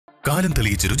കാലം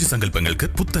തെളിയിച്ച രുചിസങ്കല്പങ്ങൾക്ക്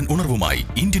പുത്തൻ ഉണർവുമായി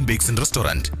ഇന്ത്യൻ ബേക്സ് ആൻഡ്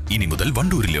റെസ്റ്റോറന്റ് ഇനി മുതൽ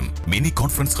വണ്ടൂരിലും മിനി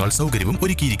കോൺഫറൻസ് ഹാൾ സൗകര്യവും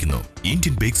ഒരുക്കിയിരിക്കുന്നു.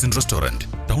 Indian bakes and restaurant,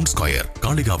 town square,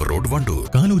 Kalikavu road, Wandoor.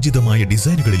 കാലോചിതമായ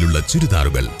ഡിസൈനുകളിലുള്ള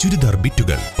ചുരിദാറുകൾ, churidar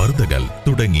ബിറ്റുകൾ, പർദ്ദകൾ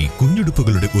തുടങ്ങി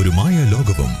കുഞ്ഞുടുപ്പുകളുടെ ഒരു മായ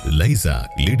ലോകവും. ലൈസ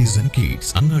ladies and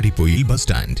kids, Angadipoyil bus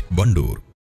stand, Wandoor.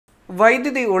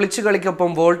 വൈദ്യുതി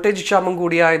ഒളിച്ചുകളിക്കൊപ്പം വോൾട്ടേജ് ക്ഷാമം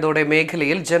കൂടിയായതോടെ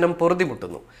മേഖലയിൽ ജനം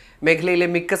പൊറുതിമുട്ടുന്നു. മേഖലയിലെ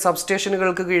മിക്ക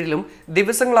സബ്സ്റ്റേഷനുകൾക്ക് കീഴിലും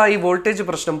ദിവസങ്ങളായി വോൾട്ടേജ്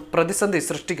പ്രശ്നം പ്രതിസന്ധി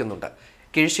സൃഷ്ടിക്കുന്നുണ്ട്.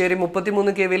 കീഴ്ശ്ശേരി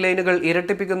 33 kV ലൈനുകൾ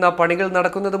ഇരട്ടിപ്പിക്കുന്ന പണികൾ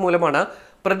നടക്കുന്നത് മൂലമാണ്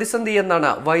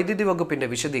പ്രതിസന്ധിയെന്നാണ് വൈദ്യുതി വകുപ്പിന്റെ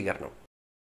വിശദീകരണം.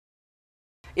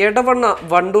 എടവണ്ണ,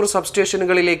 വണ്ടൂർ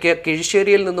സബ്സ്റ്റേഷനുകളിലേക്ക്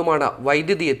കീഴ്ശ്ശേരിയിൽ നിന്നുമാണ്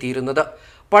വൈദ്യുതി എത്തിയിരുന്നത്.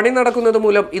 പണി നടക്കുന്നത്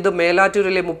മൂലം ഇത്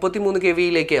മേലാറ്റൂരിലെ 33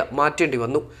 kVയിലേക്ക് മാറ്റേണ്ടി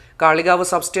വന്നു. കാളികാവ്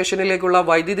സബ്സ്റ്റേഷനിലേക്കുള്ള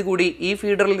വൈദ്യുതി കൂടി ഈ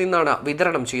ഫീഡറിൽ നിന്നാണ്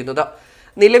വിതരണം ചെയ്യുന്നത്.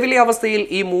 നിലവിലെ അവസ്ഥയിൽ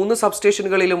ഈ 3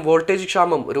 സബ്സ്റ്റേഷനുകളിലും വോൾട്ടേജ്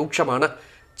ക്ഷാമം രൂക്ഷമാണ്.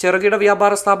 ചെറുകിട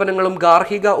വ്യാപാര സ്ഥാപനങ്ങളും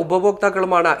ഗാർഹിക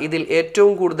ഉപഭോക്താക്കളുമാണ് ഇതിൽ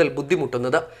ഏറ്റവും കൂടുതൽ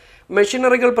ബുദ്ധിമുട്ടുന്നത്.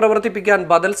 മെഷീനറികൾ പ്രവർത്തിപ്പിക്കാൻ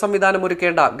ബദൽ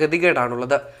സംവിധാനമൊരുക്കേണ്ട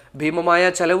ഗതികേടാണുള്ളത്. ഭീമമായ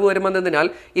ചെലവ് വരുമെന്നതിനാൽ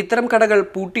ഇത്തരം കടകൾ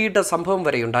പൂട്ടിയിട്ട സംഭവം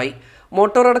വരെയുണ്ടായി.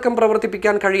 മോട്ടോർ അടക്കം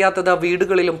പ്രവർത്തിപ്പിക്കാൻ കഴിയാത്തത്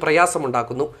വീടുകളിലും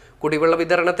പ്രയാസമുണ്ടാക്കുന്നു. കുടിവെള്ള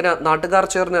വിതരണത്തിന് നാട്ടുകാർ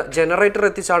ചേർന്ന് ജനറേറ്റർ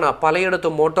എത്തിച്ചാണ്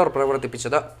പലയിടത്തും മോട്ടോർ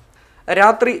പ്രവർത്തിപ്പിച്ചത്.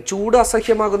 രാത്രി ചൂട്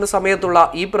അസഹ്യമാകുന്ന സമയത്തുള്ള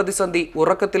ഈ പ്രതിസന്ധി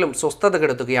ഉറക്കത്തിലും സ്വസ്ഥത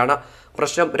കെടുത്തുകയാണ്.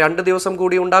 പ്രശ്നം 2 ദിവസം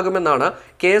കൂടി ഉണ്ടാകുമെന്നാണ്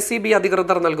KSEB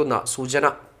അധികൃതർ നൽകുന്ന സൂചന.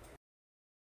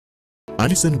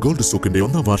 Allison gold സൂക്കിന്റെ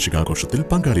 1ാം വാർഷികാഘോഷത്തിൽ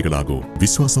പങ്കാളികളാകൂ.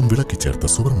 വിശ്വാസം വിളക്കിച്ചേർത്ത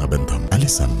സുവർണ ബന്ധം.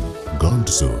 Allison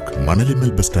gold souk,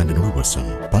 Manalimal bus സ്റ്റാൻഡിനോട് വശം,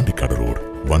 പാണ്ടിക്കാട് റോഡ്,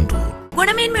 വണ്ടൂർ.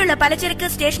 ഗുണമേന്മയുള്ള പലചരക്ക്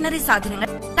സ്റ്റേഷനറി സാധനങ്ങൾ,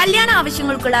 കല്യാണ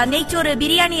ആവശ്യങ്ങൾക്കുള്ള നെയ്ച്ചോറ്,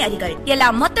 ബിരിയാണി അരികൾ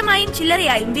എല്ലാം മൊത്തമായും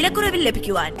ചില്ലറയായും വിലക്കുറവിൽ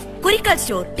ലഭിക്കുവാൻ Kurikkal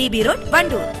store, TB road,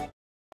 Wandoor.